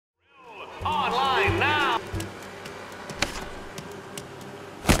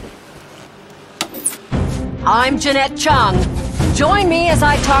I'm Jeanette Chung. Join me as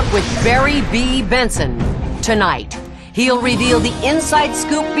I talk with Barry B. Benson. Tonight, he'll reveal the inside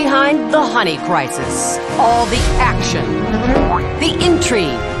scoop behind the honey crisis. All the action, the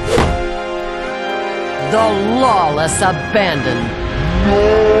intrigue, the lawless abandon.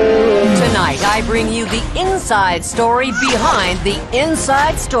 Tonight, I bring you the inside story behind the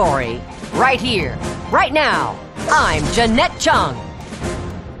inside story. Right here, right now, I'm Jeanette Chung.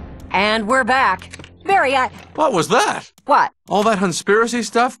 And we're back. Barry, What was that? What? All that conspiracy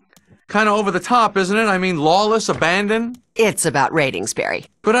stuff? Kind of over the top, isn't it? I mean, lawless, abandon? It's about ratings, Barry.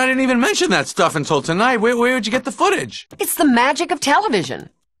 But I didn't even mention that stuff until tonight. Where'd you get the footage? It's the magic of television.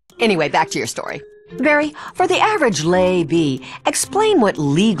 Anyway, back to your story. Barry, for the average lay bee, explain what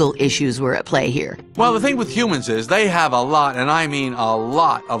legal issues were at play here. Well, the thing with humans is they have a lot, and I mean a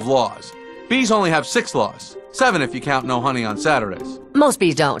lot, of laws. Bees only have 6 laws. 7 if you count no honey on Saturdays. Most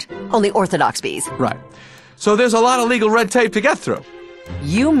bees don't. Only orthodox bees. Right. So there's a lot of legal red tape to get through.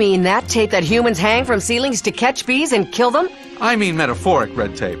 You mean that tape that humans hang from ceilings to catch bees and kill them? I mean metaphoric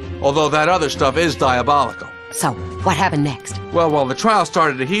red tape, although that other stuff is diabolical. So, what happened next? Well, while the trial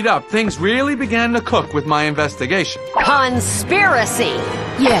started to heat up, things really began to cook with my investigation. Conspiracy!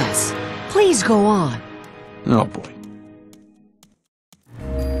 Yes. Please go on. Oh, boy.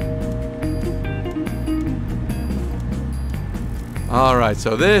 All right,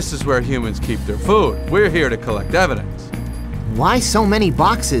 so this is where humans keep their food. We're here to collect evidence. Why so many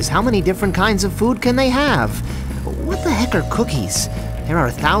boxes? How many different kinds of food can they have? What the heck are cookies? There are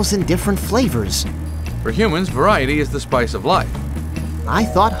 1,000 different flavors. For humans, variety is the spice of life. I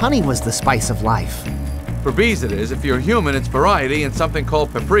thought honey was the spice of life. For bees it is. If you're human, it's variety and something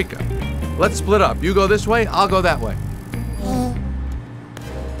called paprika. Let's split up. You go this way, I'll go that way.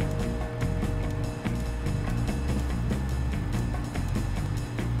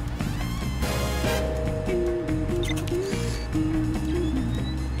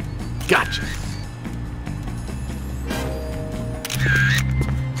 Gotcha.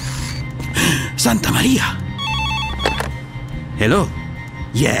 Santa Maria. Hello?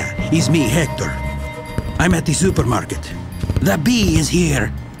 Yeah, it's me, Hector. I'm at the supermarket. The bee is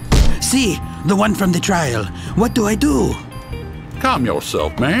here. See, the one from the trial. What do I do? Calm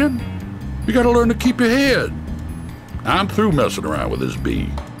yourself, man. You gotta learn to keep your head. I'm through messing around with this bee.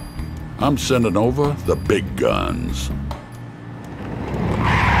 I'm sending over the big guns.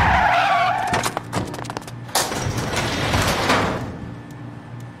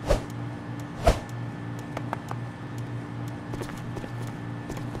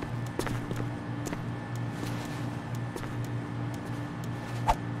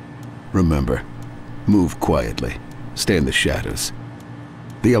 Remember, move quietly. Stay in the shadows.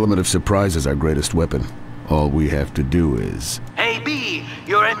 The element of surprise is our greatest weapon. All we have to do is... Hey, bee,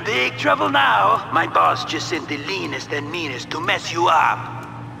 you're in big trouble now. My boss just sent the leanest and meanest to mess you up.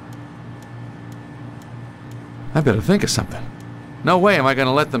 I better think of something. No way am I going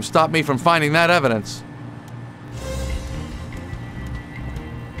to let them stop me from finding that evidence.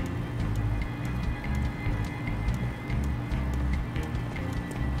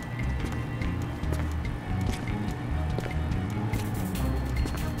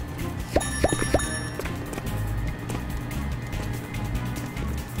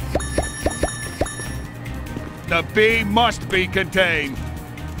 The bee must be contained.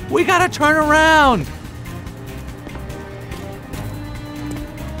 We gotta turn around!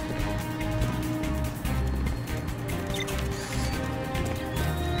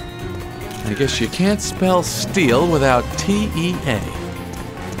 I guess you can't spell steel without T-E-A.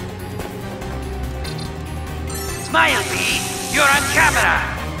 Smile, bee. You're on camera.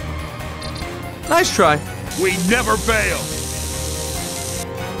 Nice try. We never fail.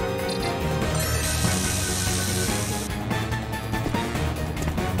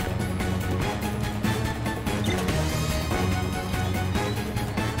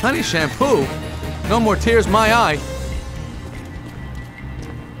 Honey shampoo? No more tears my eye.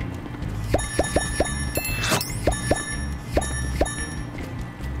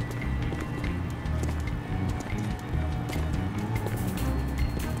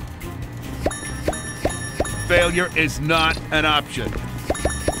 Failure is not an option.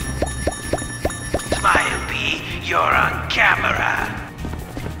 Smile, bee. You're on camera.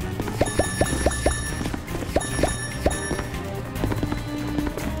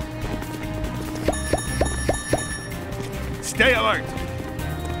 Stay alert.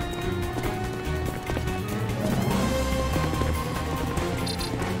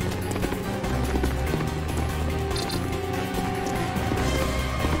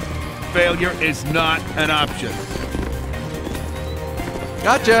 Failure is not an option.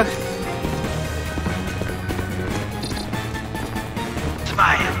 Gotcha.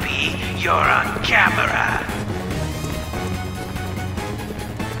 you're on camera.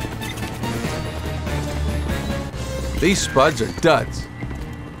 These spuds are duds.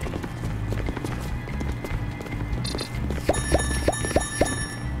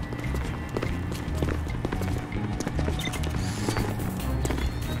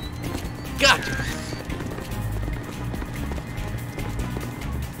 Gotcha.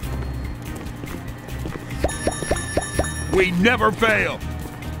 We never fail.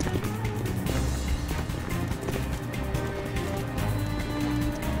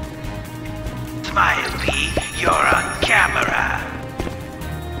 Smile, B, you're on camera.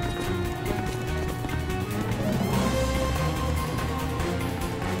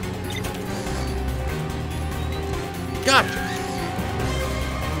 Gotcha.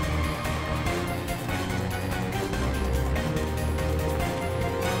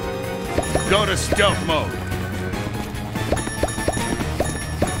 Go to stealth mode.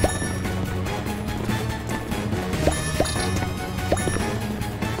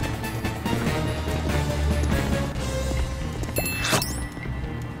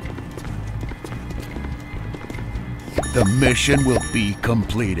 The mission will be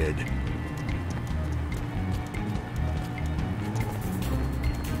completed.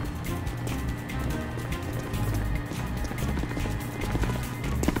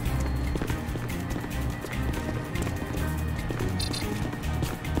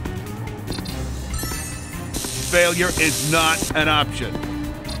 Failure is not an option.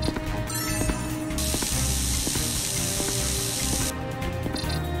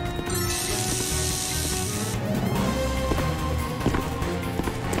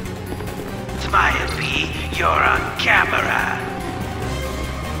 Smile, B, you're on camera.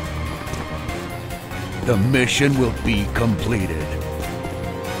 The mission will be completed.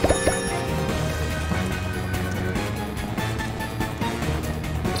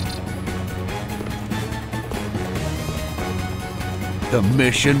 The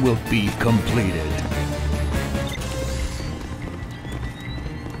mission will be completed.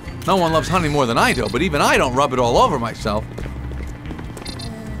 No one loves honey more than I do, but even I don't rub it all over myself.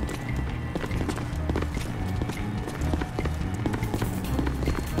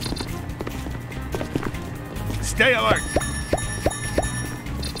 Stay alert.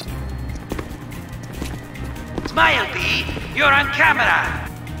 Smile, B, you're on camera.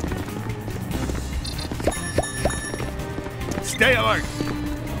 Stay alert.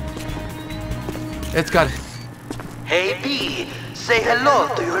 It's got... Hey, B, say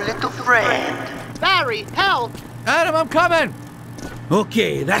hello to your little friend. Barry, help! Adam, I'm coming!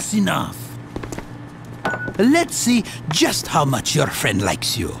 Okay, that's enough. Let's see just how much your friend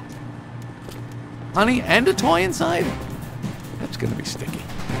likes you. Honey and a toy inside? That's gonna be sticky.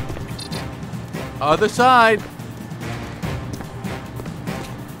 Other side.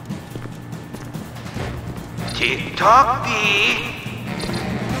 Tick-tock, B.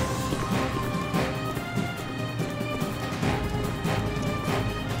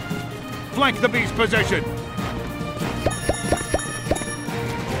 Flank the beast position.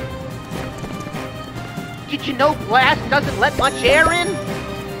 Did you know glass doesn't let much air in?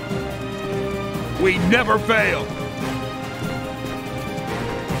 We never fail.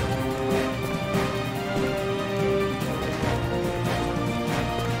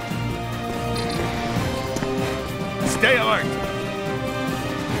 Stay alert.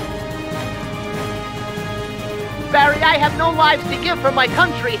 Barry, I have no lives to give for my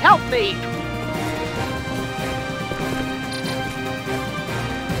country. Help me!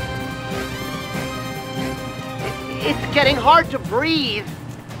 It's getting hard to breathe.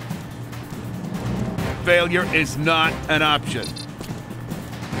 Failure is not an option.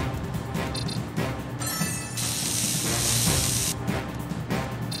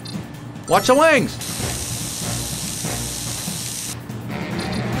 Watch the wings!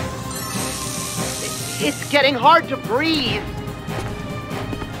 It's getting hard to breathe.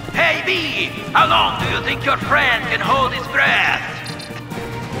 Hey, B, how long do you think your friend can hold his breath?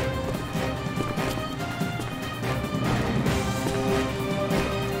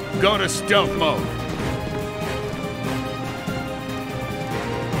 Go to stealth mode.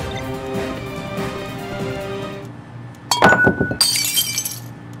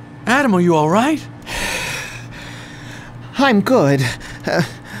 Adam, are you all right? I'm good.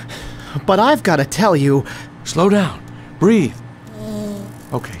 But I've got to tell you... Slow down. Breathe.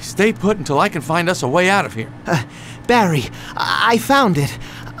 Okay, stay put until I can find us a way out of here. Barry, I found it.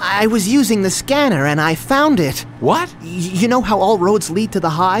 I was using the scanner and I found it. What? You know how all roads lead to the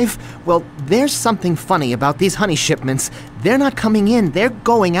hive? Well, there's something funny about these honey shipments. They're not coming in, they're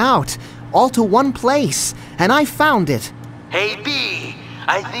going out. All to one place. And I found it. Hey, B,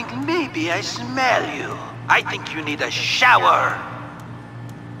 I think maybe I smell you. I think you need a shower.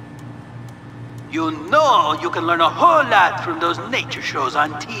 You know you can learn a whole lot from those nature shows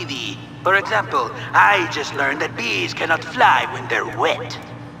on TV. For example, I just learned that bees cannot fly when they're wet.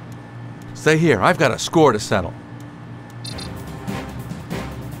 Stay here. I've got a score to settle.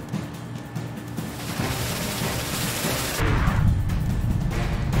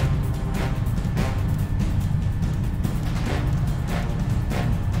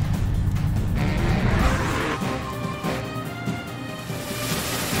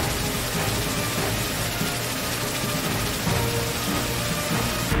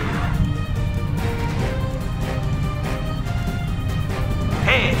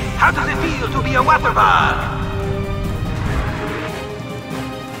 How does it feel to be a water bug?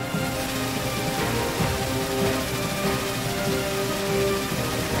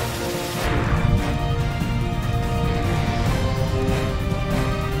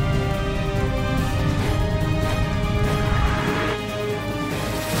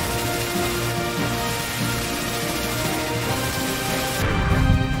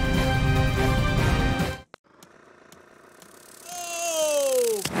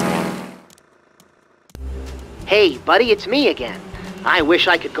 Hey, buddy, it's me again. I wish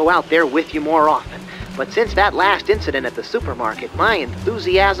I could go out there with you more often, but since that last incident at the supermarket, my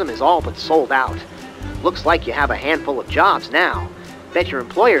enthusiasm is all but sold out. Looks like you have a handful of jobs now. Bet your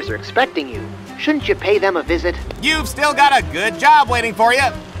employers are expecting you. Shouldn't you pay them a visit? You've still got a good job waiting for you.